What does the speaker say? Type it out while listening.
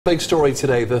Big story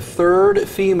today. The third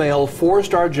female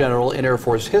four-star general in Air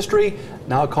Force history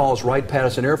now calls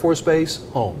Wright-Patterson Air Force Base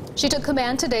home. She took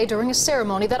command today during a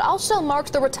ceremony that also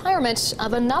marked the retirement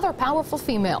of another powerful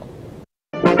female.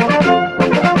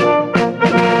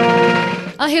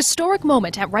 A historic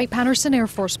moment at Wright-Patterson Air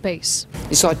Force Base.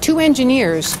 You saw two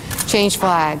engineers change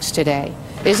flags today.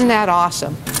 Isn't that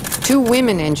awesome? Two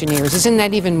women engineers. Isn't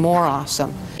that even more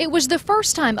awesome? It was the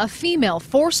first time a female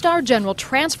four-star general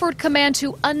transferred command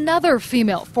to another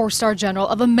female four-star general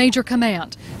of a major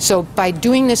command. So by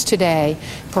doing this today,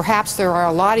 perhaps there are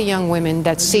a lot of young women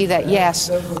that see that, yes,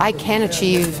 I can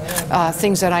achieve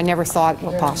things that I never thought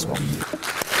were possible.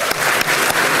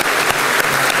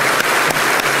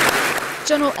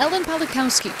 General Ellen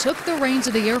Palikowski took the reins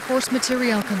of the Air Force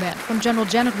Materiel Command from General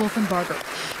Janet Wolfenbarger.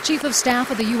 Chief of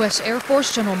Staff of the U.S. Air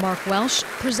Force, General Mark Welsh,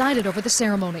 presided over the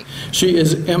ceremony. She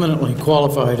is eminently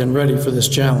qualified and ready for this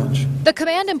challenge. The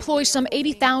command employs some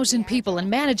 80,000 people and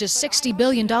manages $60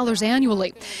 billion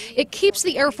annually. It keeps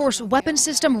the Air Force weapons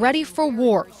system ready for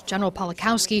war. General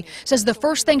Palikowski says the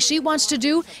first thing she wants to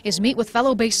do is meet with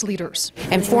fellow base leaders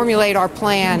and formulate our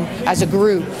plan as a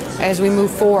group as we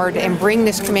move forward and bring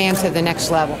this command to the next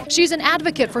level. She's an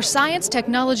advocate for science,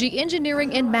 technology,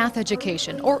 engineering, and math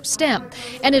education, or STEM,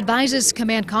 and advises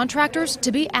command contractors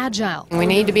to be agile. We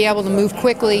need to be able to move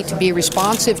quickly, to be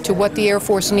responsive to what the Air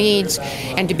Force needs,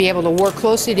 and to be able to work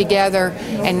closely together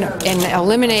and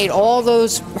eliminate all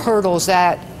those hurdles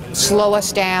that slow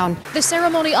us down. The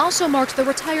ceremony also marked the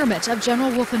retirement of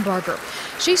General Wolfenbarger.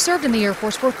 She served in the Air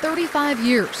Force for 35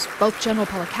 years. Both General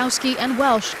Palikowski and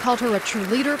Welsh called her a true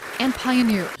leader and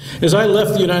pioneer. As I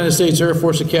left the United States Air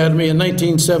Force Academy in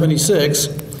 1976,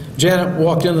 Janet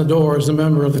walked in the door as a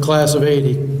member of the class of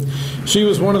 '80. She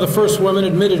was one of the first women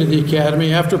admitted to the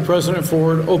Academy after President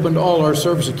Ford opened all our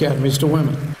service academies to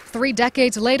women. 3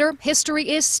 decades later, history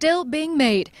is still being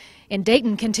made, and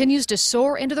Dayton continues to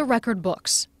soar into the record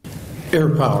books.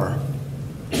 Air power.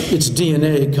 Its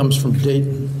DNA comes from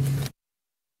Dayton.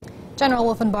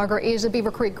 General Wolfenbarger is a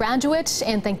Beaver Creek graduate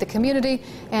and thanked the community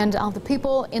and all the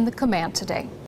people in the command today.